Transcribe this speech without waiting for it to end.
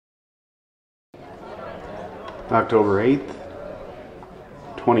October 8th,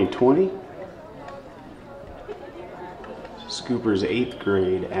 2020. Scoopers 8th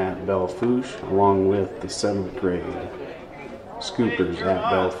grade at Belle along with the 7th grade Scoopers at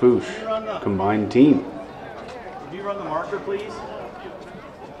Belle combined team. Would you run the marker, please?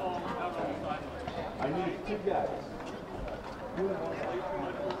 I need 2 guys.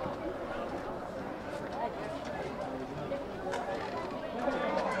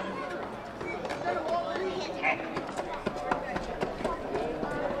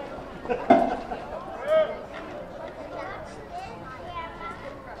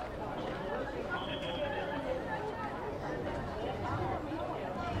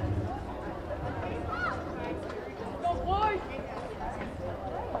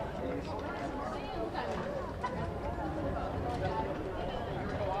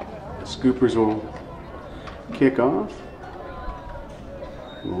 Scoopers will kick off.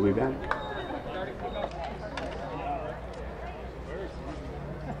 We'll be back.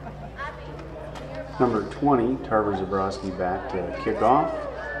 Number 20, Tarver Zabrowski back to kick off.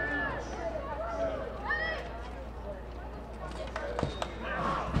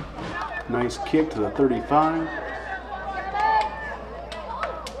 Nice kick to the 35.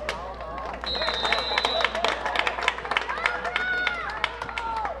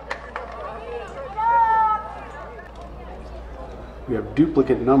 We have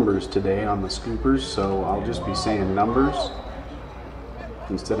duplicate numbers today on the Scoopers, so I'll just be saying numbers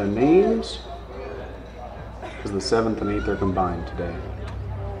instead of names, because the 7th and 8th are combined today.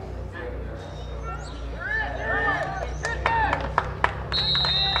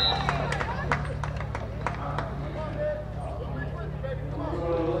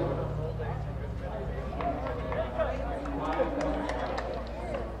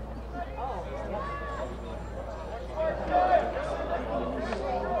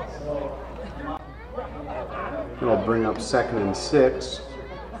 It'll bring up 2nd and 6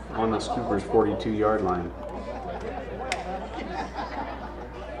 on the Scoopers 42-yard line.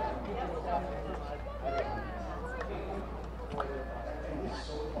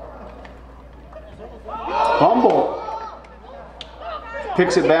 Fumble.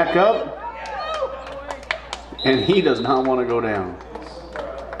 Picks it back up, and he does not want to go down.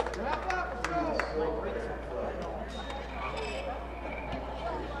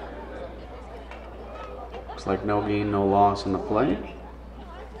 Looks like no gain, no loss in the play,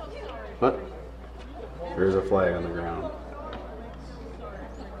 but there's a flag on the ground.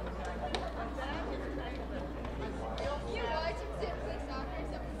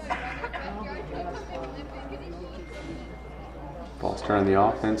 Ball start on the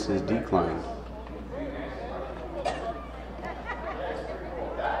offense is declined.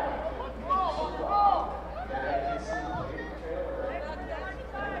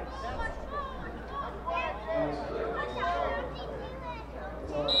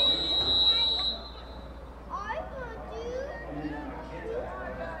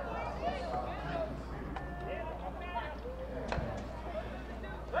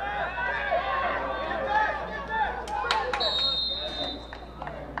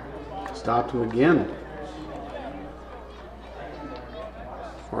 Stopped him again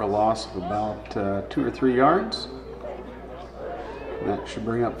for a loss of about 2 or 3 yards. That should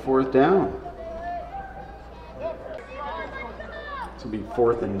bring up 4th down. This will be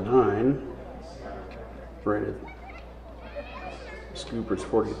 4th and 9. Right at Scoopers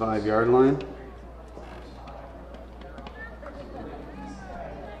 45-yard line.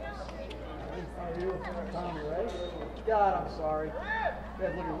 God, I'm sorry.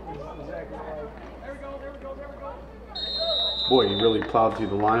 Boy, he really plowed through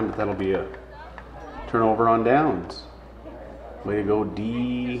the line, but that'll be a turnover on downs. Way to go,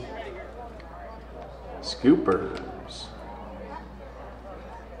 D. Scoopers.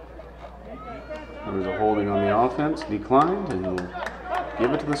 There was a holding on the offense, declined, and he'll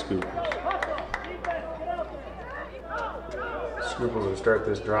give it to the Scoopers. Scoopers will start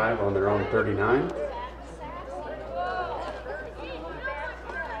this drive on their own 39.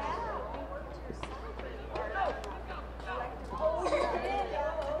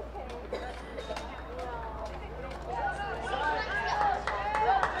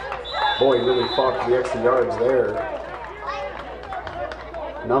 Boy, he really fought for the extra yards there.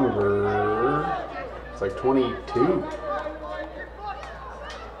 Number, it's like 22.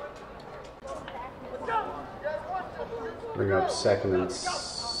 Bring up 2nd and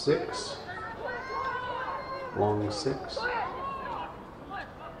 6. Long 6.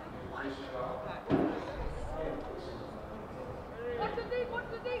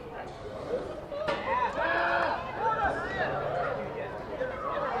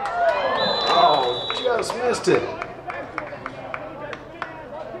 Just missed it.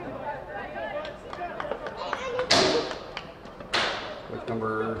 With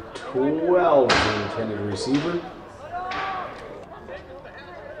number 12, the intended receiver.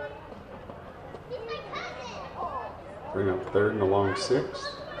 Bring up third and a long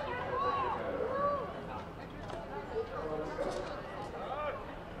 6.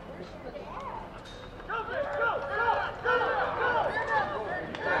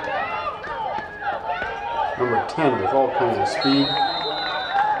 Number 10 with all kinds of speed.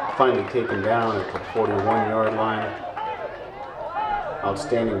 Finally taken down at the 41-yard line.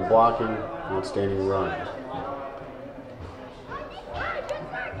 Outstanding blocking, outstanding run.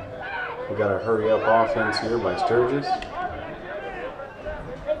 We got a hurry up offense here by Sturgis.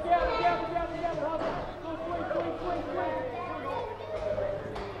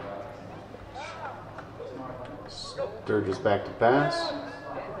 Sturgis back to pass.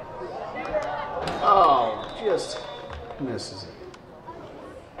 Oh, just misses it.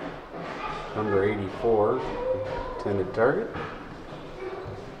 Number 84, intended target.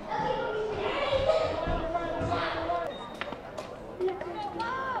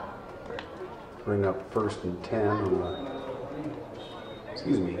 Bring up first and 10 on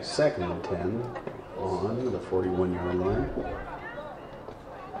the, second and 10 on the 41-yard line.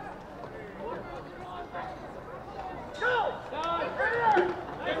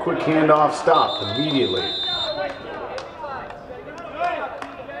 Quick handoff, stop immediately.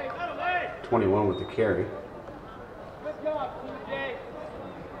 21 with the carry.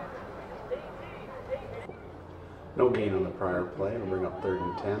 No gain on the prior play. We'll bring up third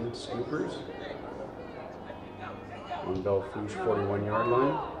and 10, Scoopers. On Belle 41-yard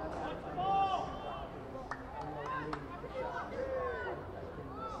line.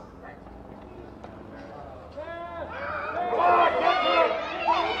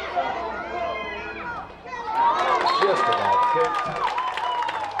 Just about picked,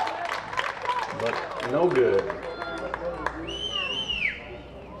 but no good.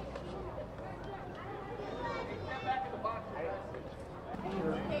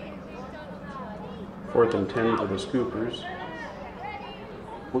 Fourth and 10 for the Scoopers.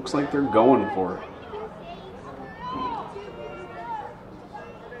 Looks like they're going for it.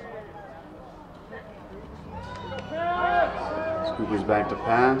 Scoopers back to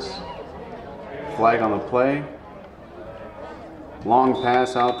pass. Flag on the play. Long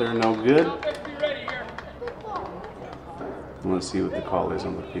pass out there, no good. Let's see what the call is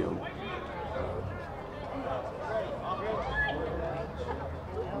on the field.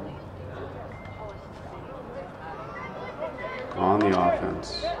 On the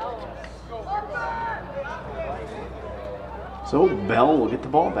offense. So Belle will get the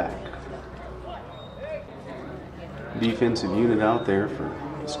ball back. Defensive unit out there for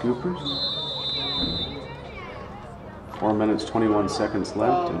the Scoopers. 4 minutes, 21 seconds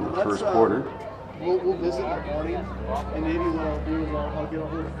left in the first quarter. We'll visit in the morning, and maybe what I'll do is I'll get a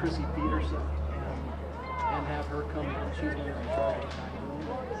hold of Chrissy Peterson and have her come in. She's going to be Friday night.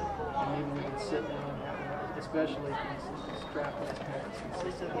 And maybe we can sit down and have her, especially if he's strapped with his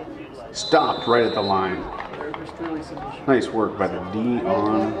parents. Stopped right at the line. There's clearly some issues. Nice work by the D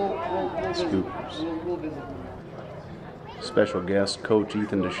on Scoopers. We'll visit. Special guest Coach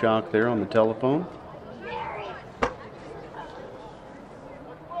Ethan DeShock there on the telephone.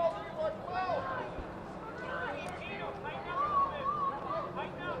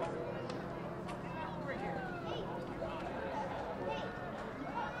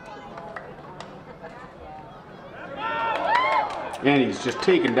 And he's just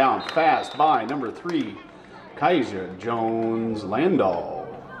taken down fast by number 3, Kaiser Jones Landau.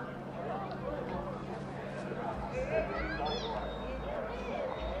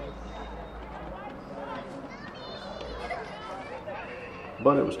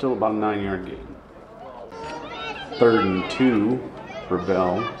 But it was still about a 9-yard gain. Third and 2 for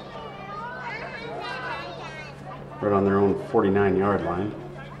Belle. Right on their own 49-yard line.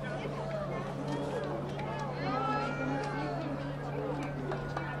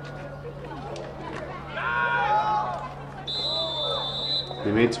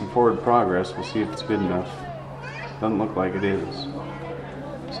 They made some forward progress. We'll see if it's good enough. Doesn't look like it is.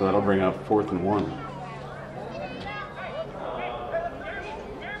 So that'll bring up 4th and 1.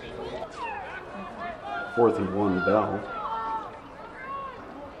 Fourth and 1, Belle.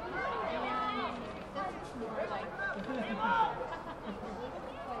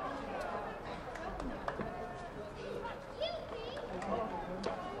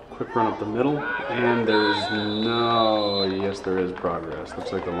 Quick run up the middle, and yes, there is progress.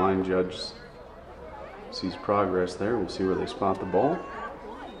 Looks like the line judge sees progress there. We'll see where they spot the ball.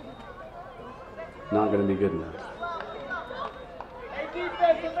 Not going to be good enough. Hey,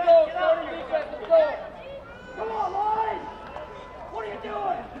 defense, let's go. Starting defense, let's go. Come on, line. What are you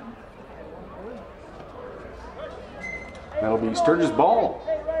doing? That'll be Sturgis ball.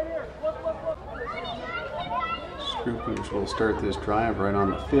 Hey, right here. Look. Scoopers will start this drive right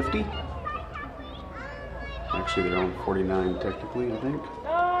on the 50. Actually, they're on 49 technically, I think.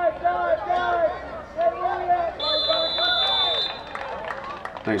 Dive. Hey, where you at?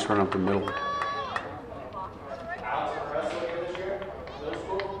 Nice run up the middle.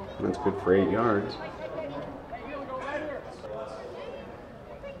 That's good for 8 yards.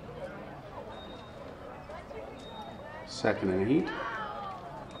 Second and 8.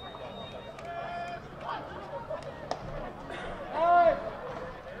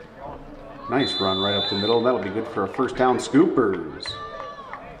 Nice run right up the middle. That'll be good for a first down. Scoopers.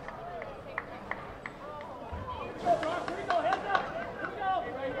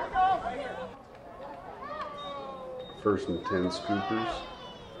 First and 10 Scoopers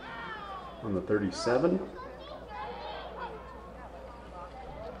on the 37.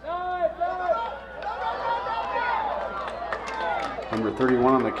 Number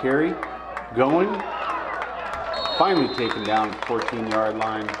 31 on the carry. Going. Finally taken down at the 14-yard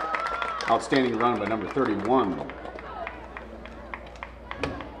line. Outstanding run by number 31.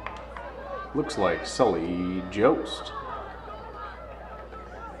 Looks like Sully Jost.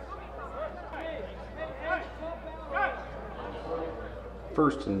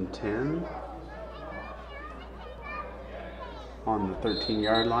 First and 10 on the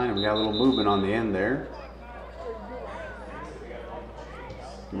 13-yard line, and we got a little movement on the end there.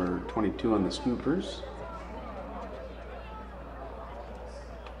 Number 22 on the Scoopers.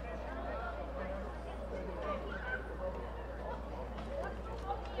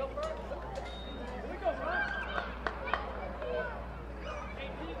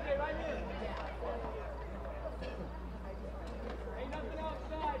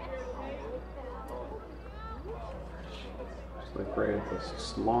 Like right at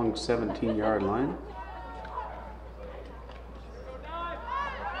this long 17-yard line.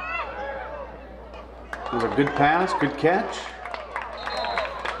 It was a good pass, good catch.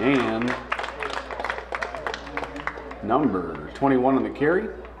 And number 21 on the carry.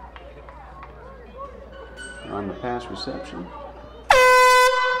 On the pass reception.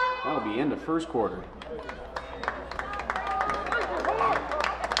 That'll be end of first quarter.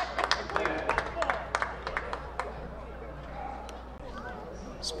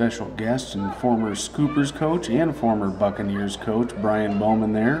 Special guest and former Scoopers coach and former Buccaneers coach Brian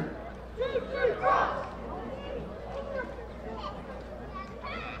Bowman there.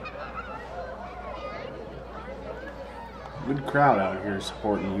 Good crowd out here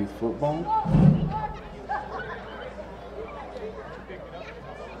supporting youth football.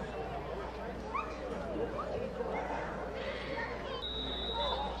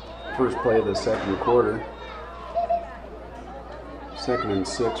 First play of the second quarter. Second and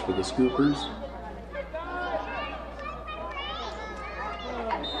 6 for the Scoopers.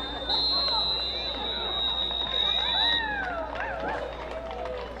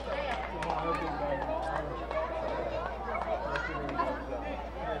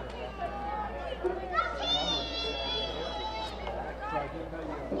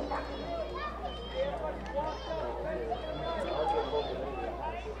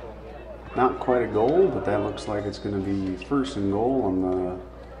 Not quite a goal, but that looks like it's going to be first and goal on the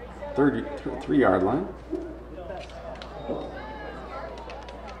 33-yard line.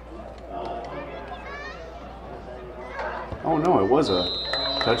 Oh no, it was a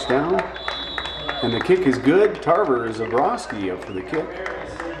touchdown. And the kick is good. Tarver Zabrowski up for the kick.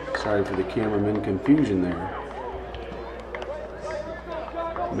 Sorry for the cameraman confusion there.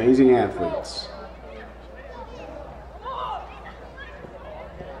 Amazing athletes.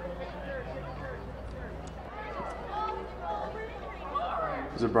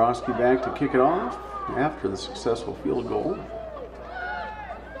 Zabrowski back to kick it off after the successful field goal.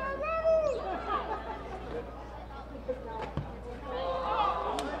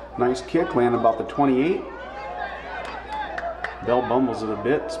 Nice kick, landed about the 28. Belle bumbles it a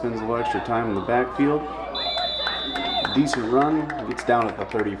bit, spends a little extra time in the backfield. Decent run, gets down at the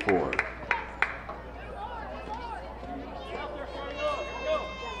 34.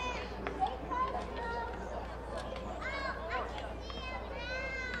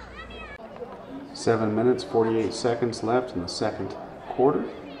 Seven minutes, 48 seconds left in the second quarter.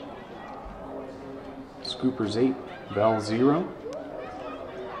 Scoopers 8, Belle 0.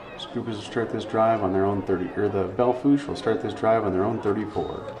 Scoopers will start this drive on their own 30, or the Belle Fourche will start this drive on their own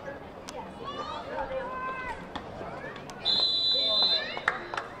 34.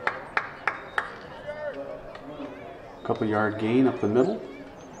 Couple yard gain up the middle.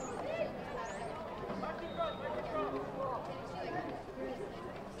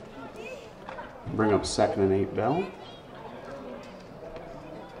 Bring up 2nd and 8 Belle.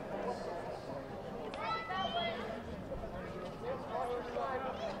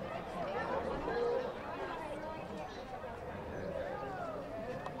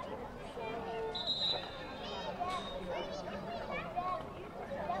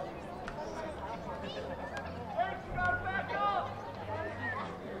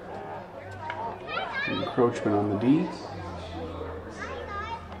 Encroachment on the D.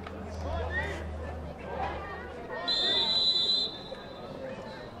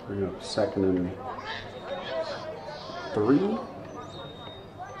 Bring up 2nd and 3.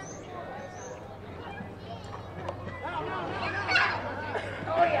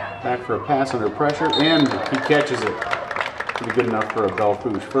 Back for a pass under pressure, and he catches it. Pretty good enough for a Belle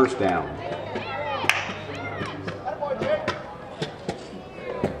Fourche first down.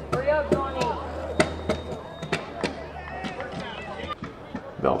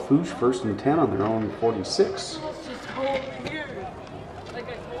 Belle Fourche 1st and 10 on their own 46.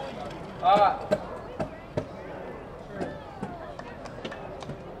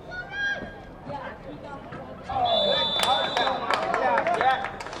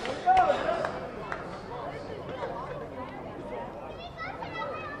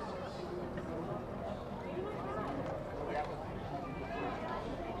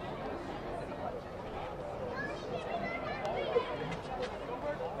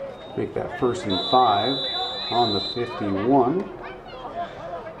 Make that 1st and 5 on the 51.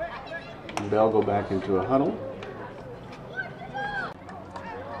 Belle go back into a huddle.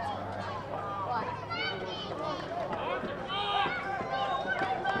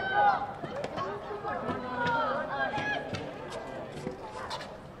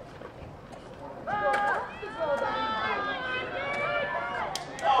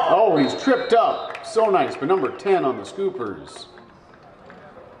 Oh, he's tripped up. So nice, but number 10 on the Scoopers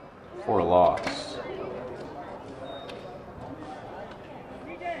for a loss.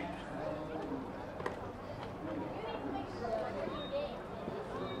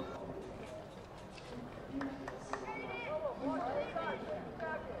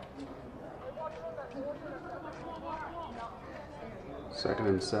 Second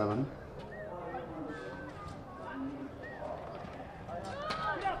and 7.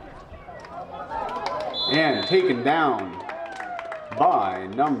 And taken down by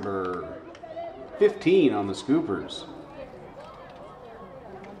number 15 on the Scoopers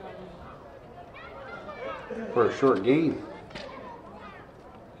for a short gain.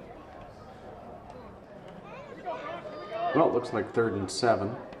 Well, it looks like 3rd and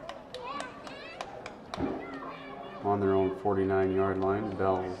 7 on their own 49-yard line.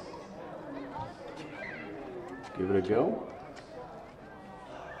 Belle give it a go.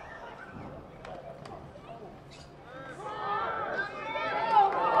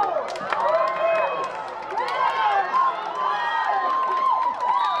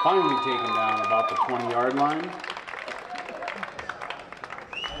 Finally taken down about the 20-yard line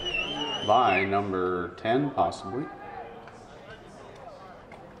by number 10, possibly.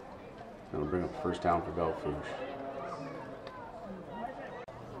 That'll bring up 1st down for Belle Fourche.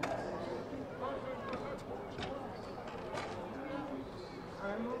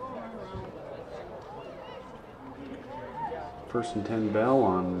 First and 10 Belle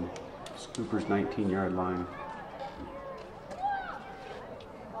on Scooper's 19-yard line.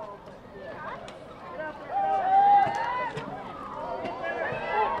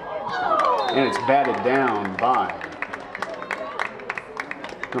 And it's batted down by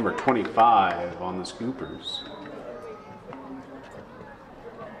number 25 on the Scoopers.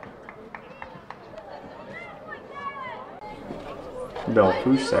 Belle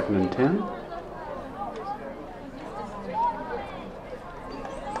Fourche 2nd and 10.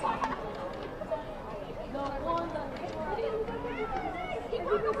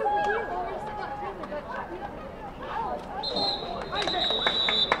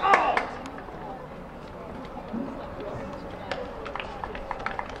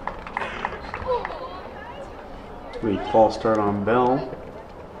 Weak false start on Belle. Here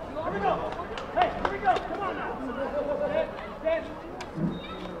we go. Hey, here we go. Come on now. Stand.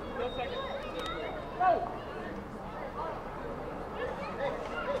 Go second. Go.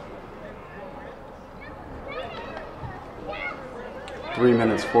 3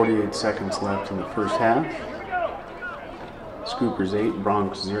 minutes, 48 seconds left in the first half. Scoopers 8,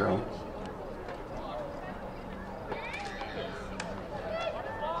 Bronx 0.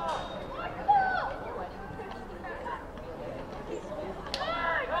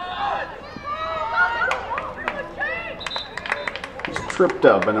 tripped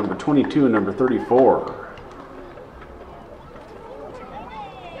up by number 22 and number 34.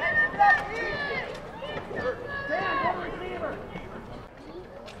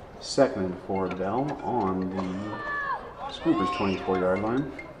 Second and 4 Belle on the Scoopers 24-yard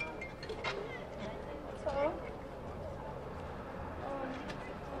line.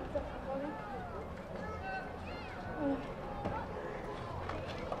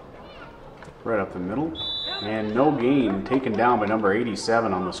 Right up the middle. And no gain, taken down by number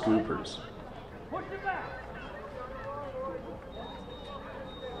 87 on the Scoopers.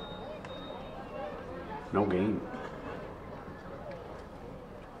 No gain.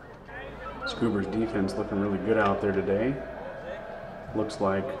 Scoopers defense looking really good out there today. Looks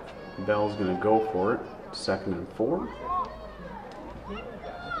like Belle's going to go for it. Second and 4.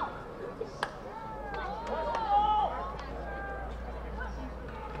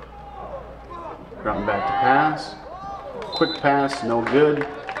 Dropping back to pass. Quick pass, no good.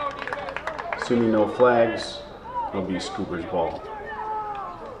 Assuming no flags, it'll be Scoopers' ball.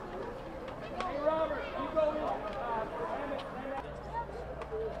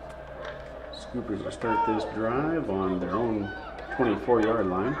 Scoopers will start this drive on their own 24-yard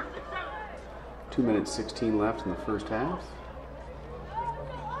line. 2 minutes 16 left in the first half.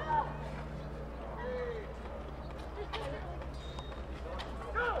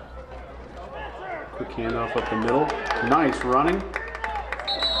 Quick handoff up the middle. Nice running.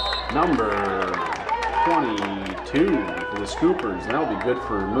 Number 22 for the Scoopers. That'll be good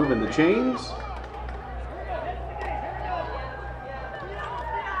for moving the chains.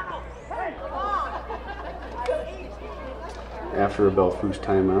 After a Belle Foose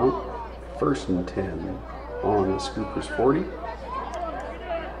timeout, 1st and 10 on the Scoopers 40.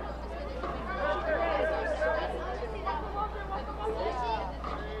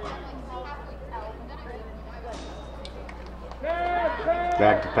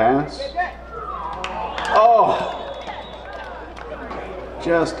 Back to pass. Oh!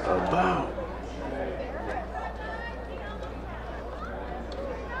 Just about.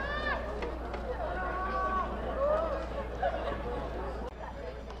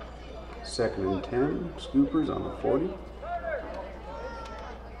 Second and 10, Scoopers on the 40.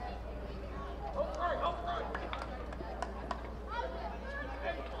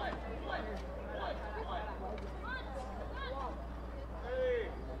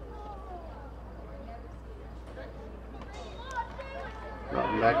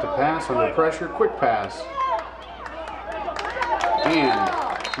 Dropping back to pass under pressure, quick pass. And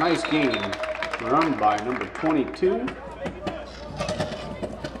nice gain, run by number 22.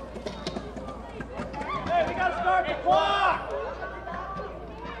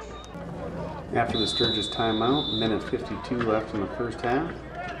 After the Sturgis timeout, minute 52 left in the first half.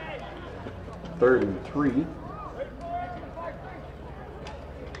 3rd and 3.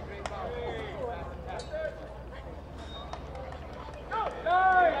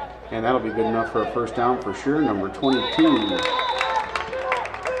 And that'll be good enough for a first down for sure. Number 22.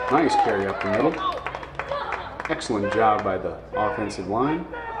 Nice carry up the middle. Excellent job by the offensive line.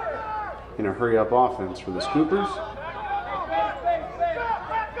 In a hurry-up offense for the Scoopers.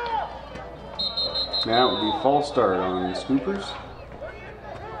 Now it would be false start on the Scoopers.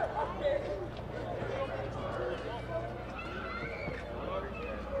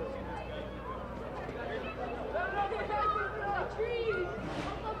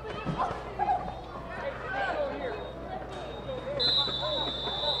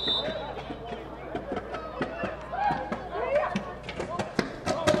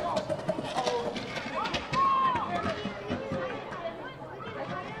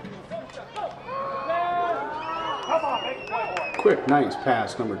 Quick, nice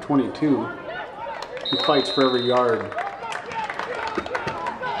pass, number 22. He fights for every yard.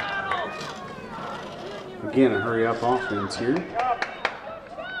 Again, a hurry-up offense here.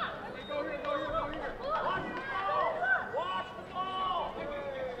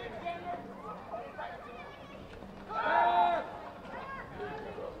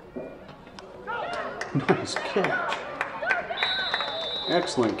 Nice catch.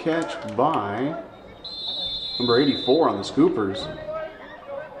 Excellent catch by number 84 on the Scoopers.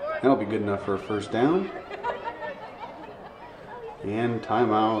 That'll be good enough for a first down. And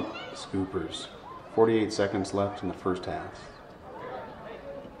timeout, Scoopers. 48 seconds left in the first half.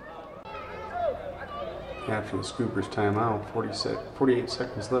 After the Scoopers timeout, 48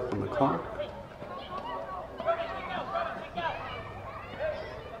 seconds left on the clock.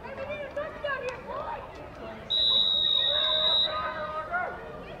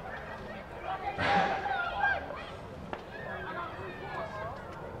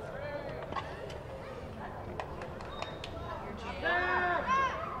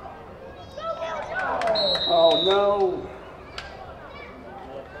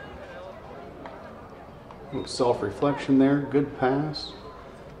 Little self-reflection there, good pass.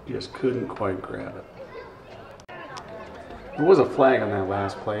 Just couldn't quite grab it. There was a flag on that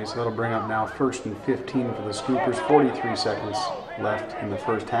last play, so that'll bring up now 1st and 15 for the Scoopers. 43 seconds left in the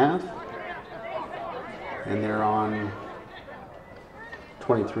first half. And they're on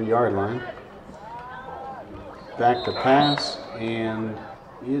 23-yard line. Back to pass, and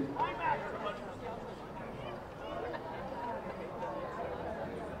it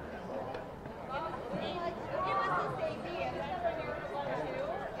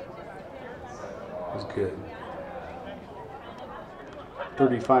was good.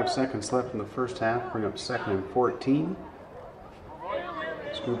 35 seconds left in the first half. Bring up 2nd and 14.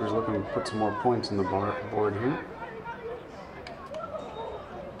 Scoopers looking to put some more points in the board here.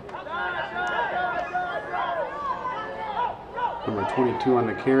 Number 22 on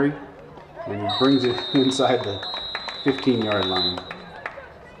the carry, and he brings it inside the 15-yard line.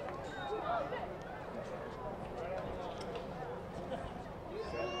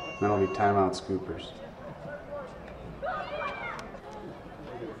 That'll be timeout, Scoopers.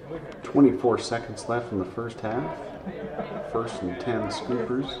 24 seconds left in the first half. 1st and 10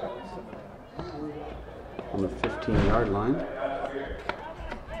 Scoopers on the 15-yard line.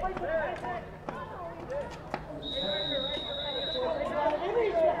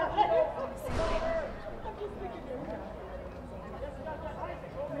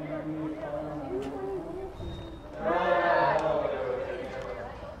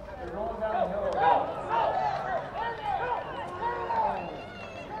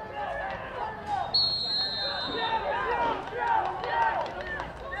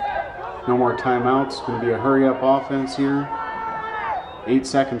 No more timeouts. Going to be a hurry-up offense here. 8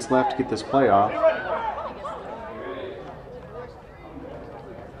 seconds left to get this play off.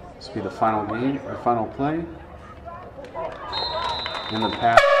 This will be the final game, or final play. And the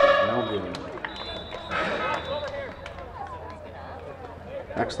pass is no good.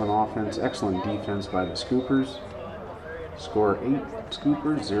 Excellent offense, excellent defense by the Scoopers. Score 8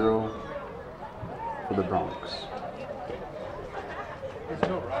 Scoopers, 0 for the Bronx.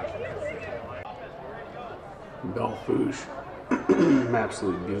 Belle Fourche,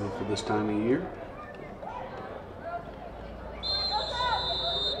 absolutely beautiful this time of year.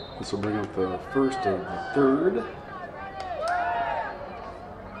 This will bring up the 1st of the 3rd.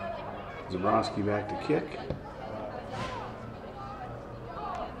 Zabrowski back to kick.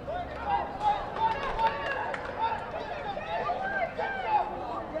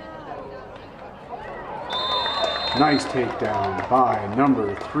 Nice takedown by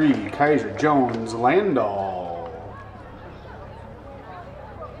number 3, Kaiser Jones Landau.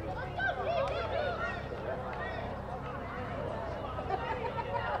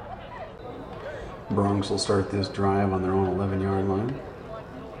 Bronx will start this drive on their own 11-yard line.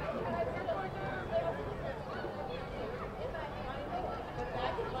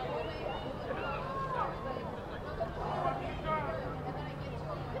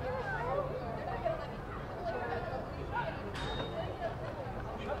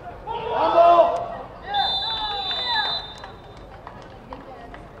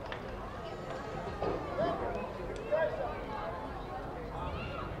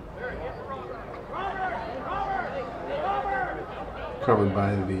 Covered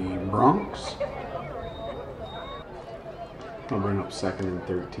by the Bronx. I'll bring up 2nd and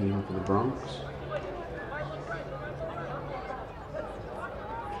 13 for the Bronx.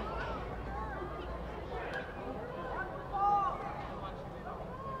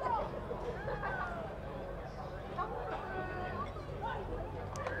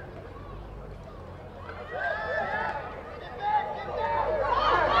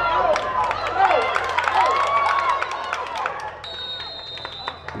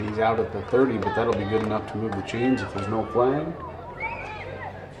 He's out at the 30, but that'll be good enough to move the chains if there's no flag.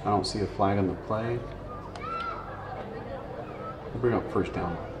 I don't see a flag on the play. We'll bring up 1st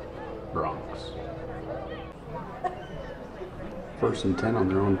down, Bronx. 1st and 10 on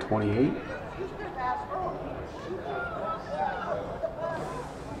their own 28.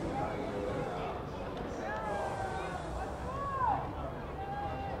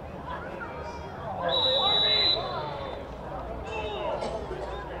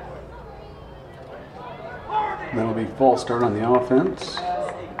 That'll be false start on the offense.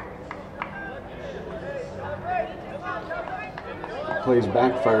 Plays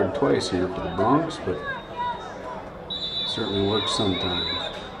backfired twice here for the Bronx, but certainly works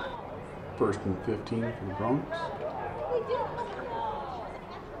sometimes. 1st and 15 for the Bronx.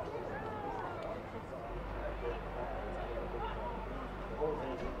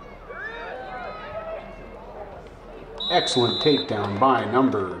 Excellent takedown by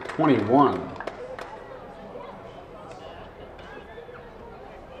number 21.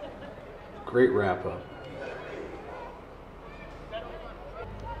 Great wrap up.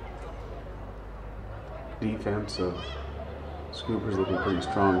 Defense of Scoopers looking pretty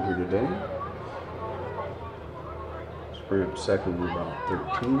strong here today. Let's bring up second and about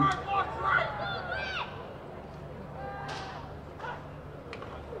 13.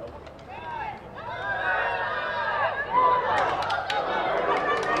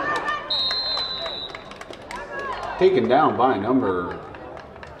 Taken down by number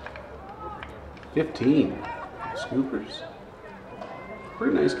 15, Scoopers.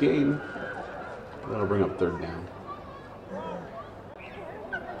 Pretty nice game. That'll bring up third down.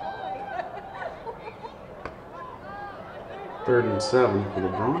 Third and 7 for the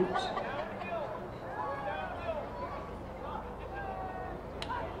Bronx.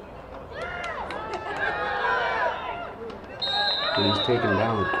 And he's taken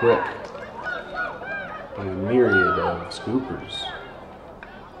down quick by a myriad of Scoopers.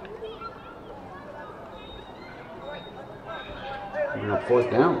 We're up fourth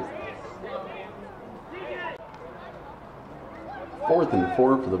down. 4th and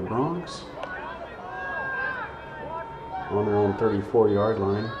 4 for the Bronx. On their own 34-yard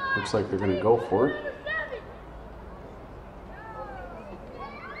line. Looks like they're going to go for it.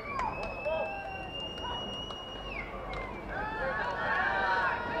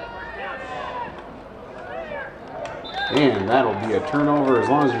 And that'll be a turnover as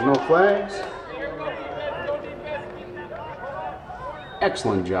long as there's no flags.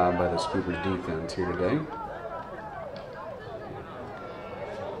 Excellent job by the Scoopers defense here today.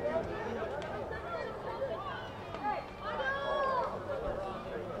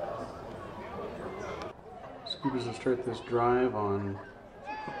 Scoopers will start this drive on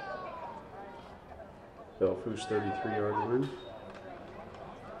Belle 33-yard line.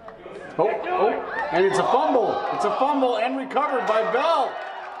 Oh, and it's a fumble. It's a fumble and recovered by Belle.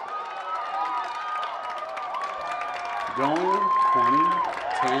 Going 20,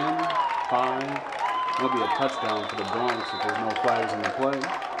 10, 5. That'll be a touchdown for the Bronx if there's no flags in the play.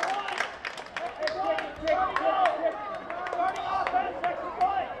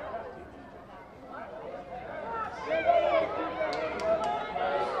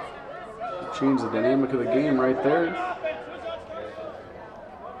 Change the dynamic of the game right there.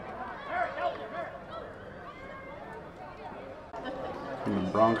 And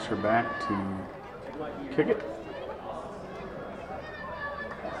the Bronx are back to kick it.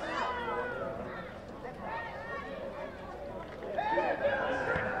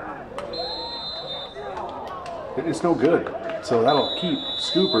 And it's no good. So that'll keep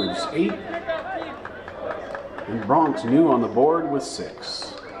Scoopers 8 and Bronx new on the board with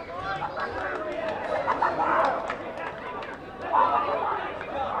 6.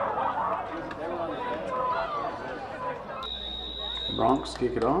 Bronx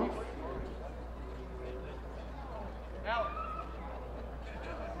kick it off.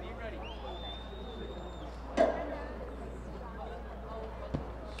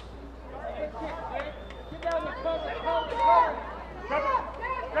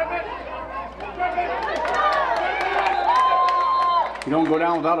 You don't go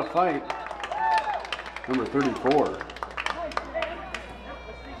down without a fight. Number 34.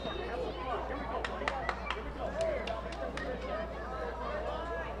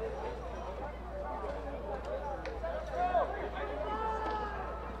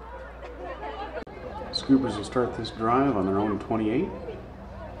 Scoopers will start this drive on their own 28.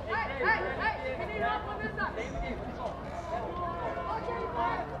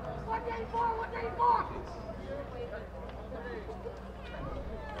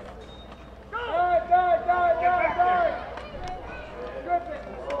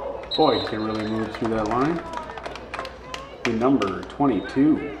 Boy, can really move through that line. The number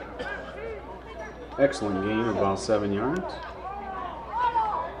 22. Excellent gain of about 7 yards.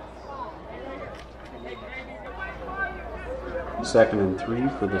 Second and 3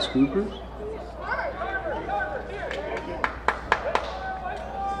 for the Scoopers.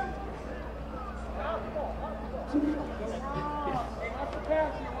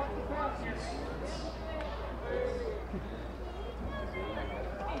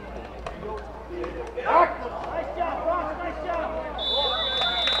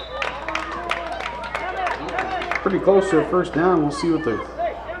 Pretty close to a first down. We'll see what the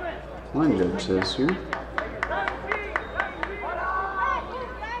line judge says here.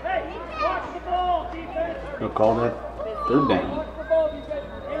 He'll call that third down.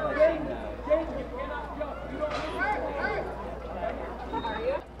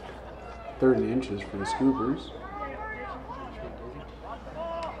 Third and inches for the Scoopers.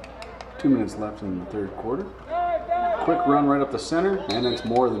 2 minutes left in the third quarter. Quick run right up the center, and it's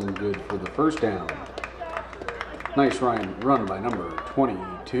more than good for the first down. Nice run by number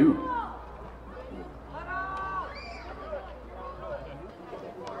 22.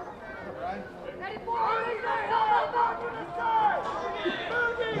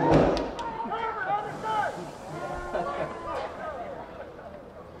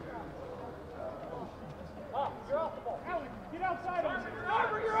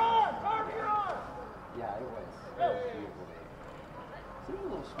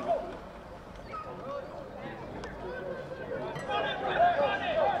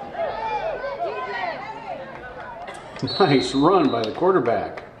 Nice run by the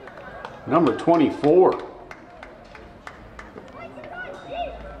quarterback, number 24.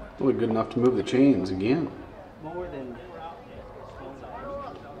 Really good enough to move the chains again. More than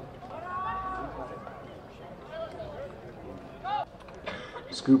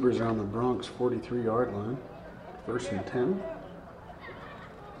Scoopers are on the Bronx 43-yard line. 1st and 10.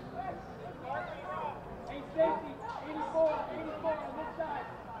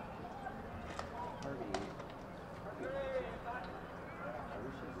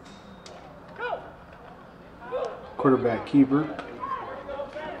 Quarterback keeper.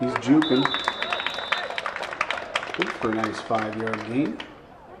 He's juking. Good for a nice 5-yard gain.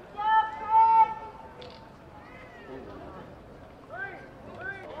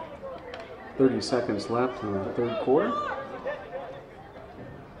 .30 seconds left in the third quarter.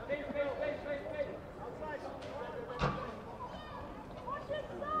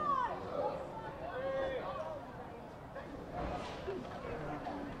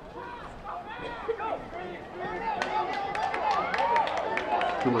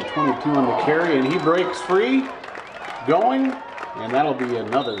 Number 22 on the carry, and he breaks free, going, and that'll be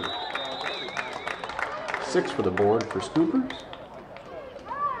another 6 for the board for Scoopers.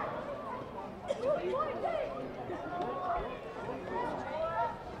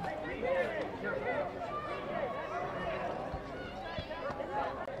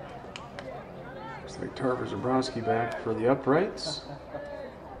 Looks like Tarver Zabrowski back for the uprights.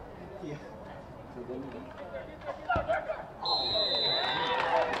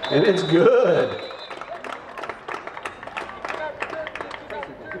 And it's good.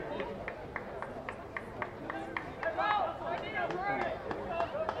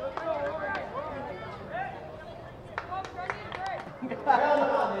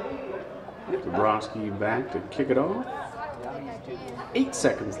 Zabrowski back to kick it off. 8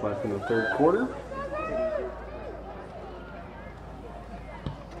 seconds left in the third quarter.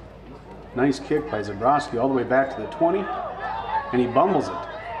 Nice kick by Zabrowski all the way back to the 20, and he bumbles it.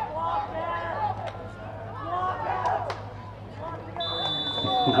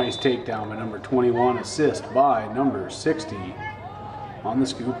 Nice takedown by number 21, assist by number 60 on the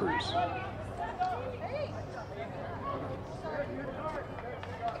Scoopers.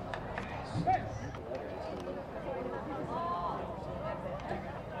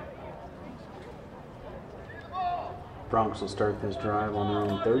 Bronx will start this drive on their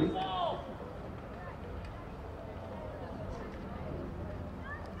own 30.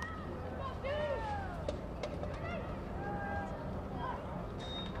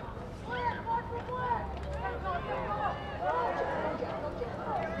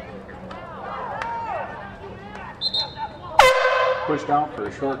 Pushed out for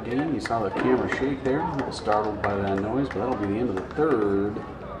a short gain. You saw the camera shake there. A little startled by that noise, but that'll be the end of the third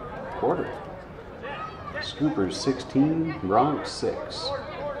quarter. Scoopers 16, Bronx 6.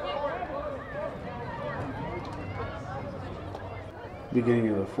 Beginning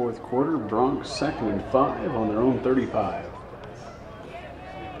of the fourth quarter, Bronx 2nd and 5 on their own 35.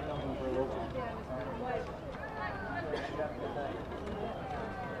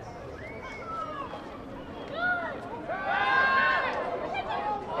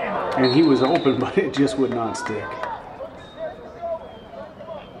 And he was open, but it just would not stick.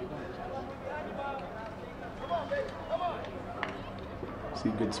 See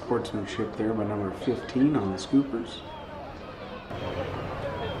good sportsmanship there by number 15 on the Scoopers.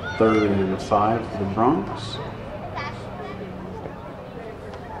 3rd and 5 for the Bronx.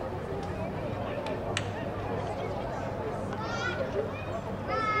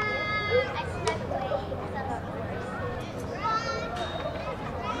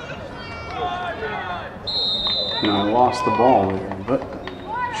 Now I lost the ball there, but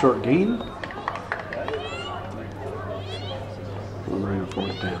short gain. We'll bring a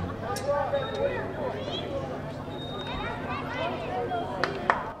 4th down.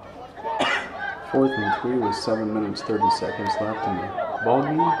 Fourth and 3 with 7 minutes 30 seconds left in the ball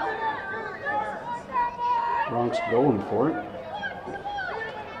game. Bronx going for it.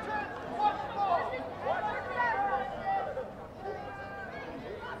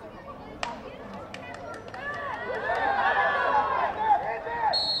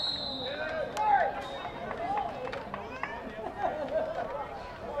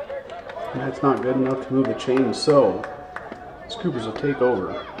 That's not good enough to move the chain, so Scoopers will take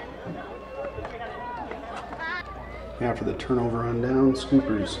over. After the turnover on down,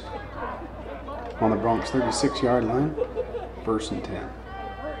 Scoopers on the Bronx 36-yard line, 1st and 10.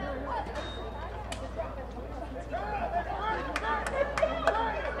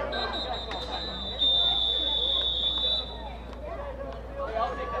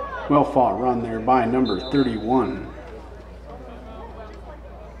 Well fought run there by number 31.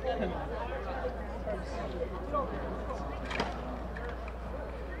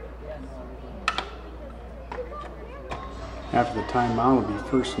 After the timeout, it'll be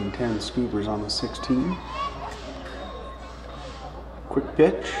 1st and 10, Scoopers on the 16. Quick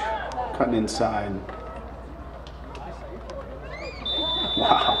pitch, cutting inside.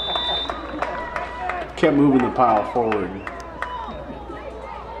 Wow. Kept moving the pile forward.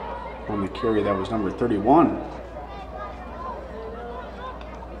 On the carry, that was number 31.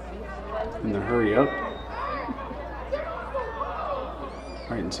 In the hurry up.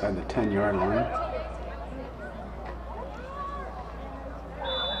 Right inside the 10-yard line.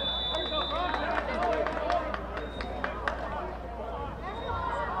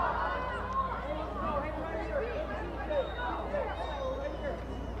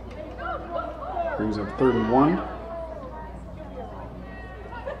 Brings up 3rd and 1.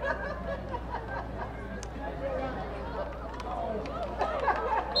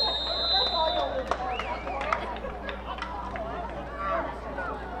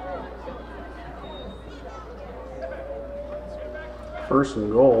 First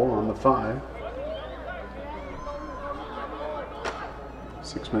and goal on the 5.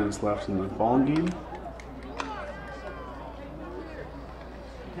 6 minutes left in the ball game.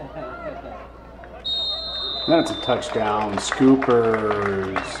 That's a touchdown.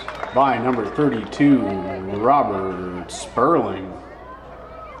 Scoopers by number 32, Robert Sperling.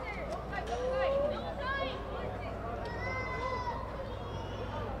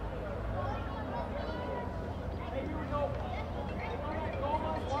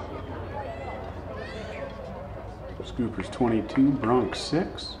 Scoopers 22, Bronx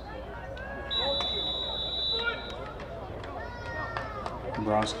 6.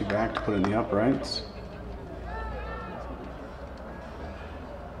 Broski back to put in the uprights.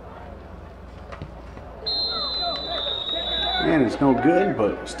 And it's no good,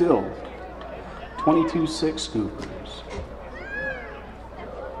 but still 22-6 Scoopers.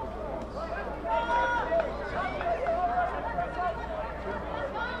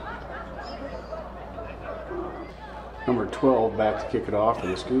 Number 12 back to kick it off for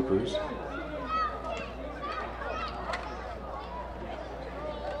the Scoopers.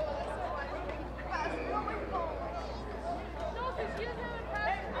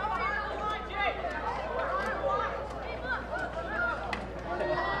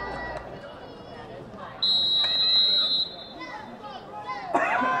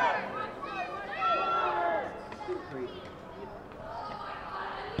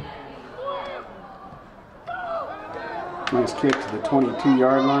 Nice kick to the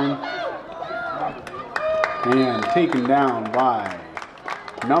 22-yard line. And taken down by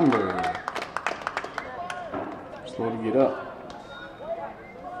number. Slow to get up.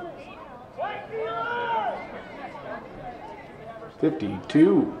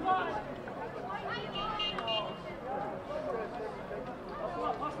 $52.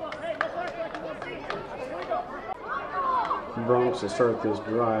 The Bronx to start this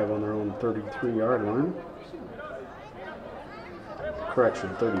drive on their own 33-yard line. Correction,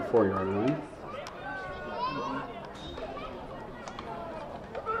 34-yard line.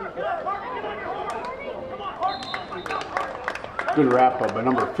 Good wrap up by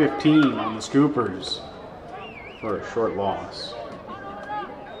number 15 on the Scoopers for a short loss.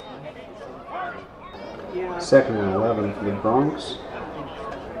 2nd and 11 for the Bronx.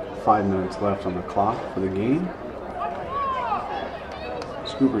 5 minutes left on the clock for the game.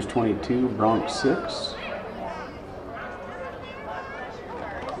 Scoopers 22, Bronx 6.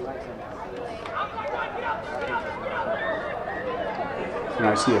 And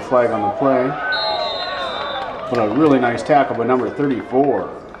I see a flag on the play. But a really nice tackle by number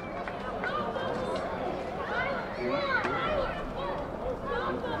 34.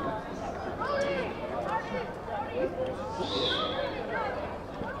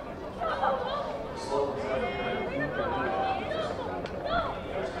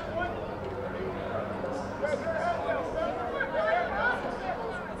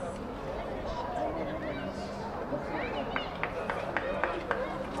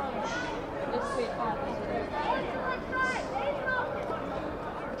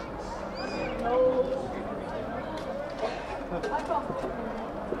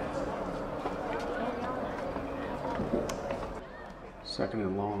 Second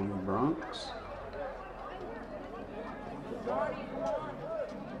and long, Bronx.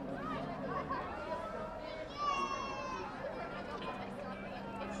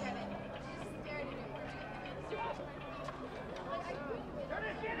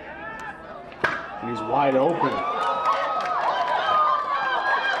 And he's wide open.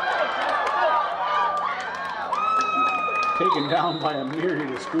 Taken down by a myriad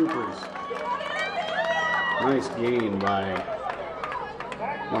of scoopers. Nice gain by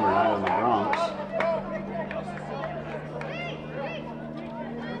number 9 on the Bronx.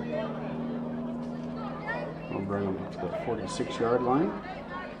 We'll bring him up to the 46-yard line.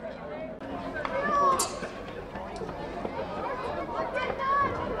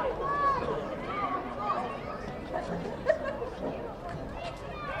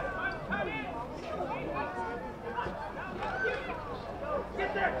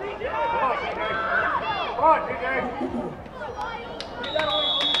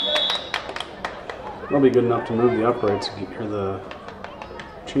 That'll be good enough to move the uprights or the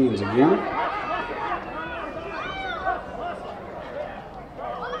chains again.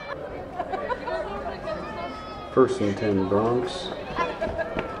 First and 10 Bronx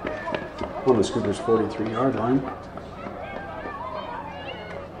on the Scoopers' 43-yard line.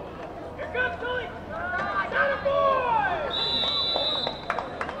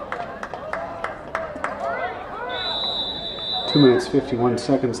 Two minutes, 51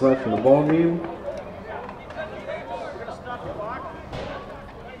 seconds left in the ball game.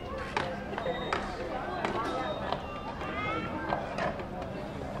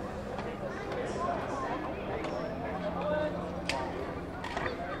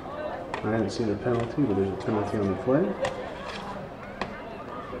 I didn't see the penalty, but there's a penalty on the flag.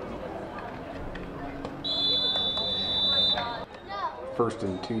 First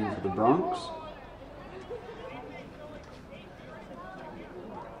and 2 for the Bronx.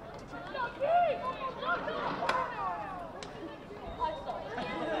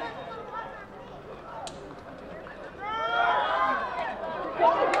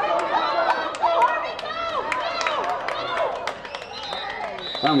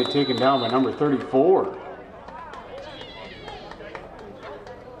 Finally taken down by number 34.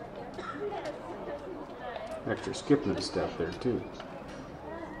 Extra skipping a step there too.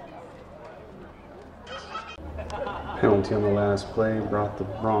 Penalty on the last play brought the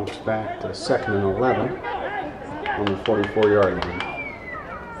Bronx back to 2nd and 11 on the 44-yard line.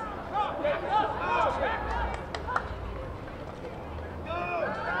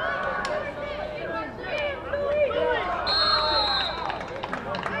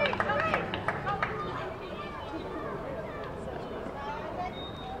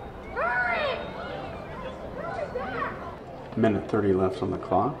 Minute 30 left on the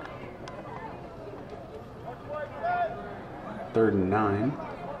clock. 3rd and 9.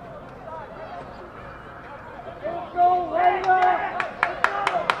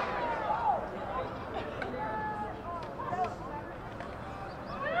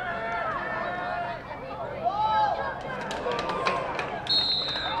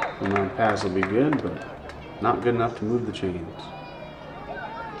 The non-pass will be good, but not good enough to move the chains.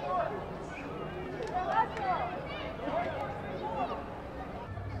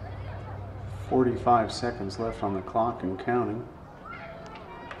 45 seconds left on the clock and counting.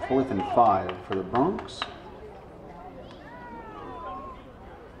 4th and 5 for the Bronx.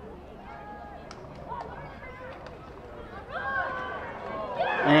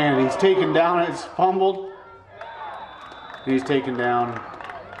 And he's taken down, it's fumbled. He's taken down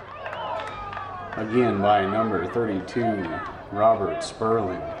again by number 32, Robert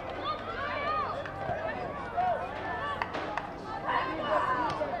Sperling.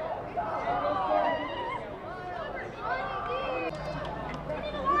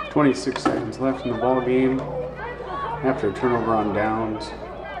 26 seconds left in the ball game. After a turnover on downs,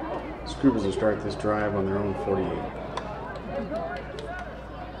 Scoopers will start this drive on their own 48.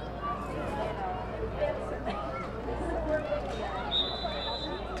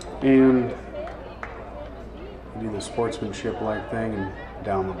 And do the sportsmanship-like thing and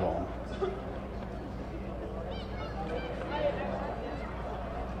down the ball.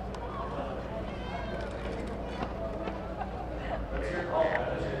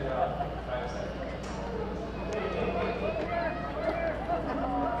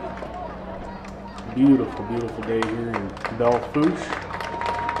 Beautiful, beautiful day here in Belle Fourche.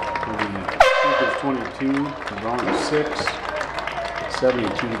 The Scoopers 22, the Bronx 6.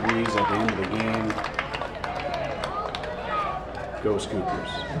 72 degrees at the end of the game. Go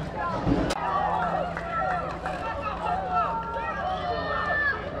Scoopers.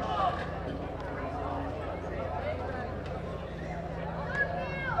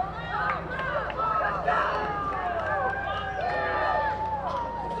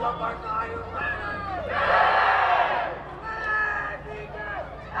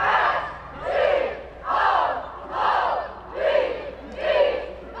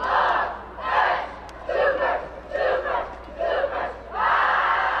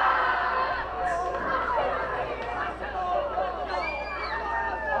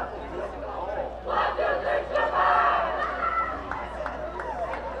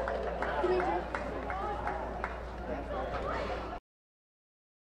 Legion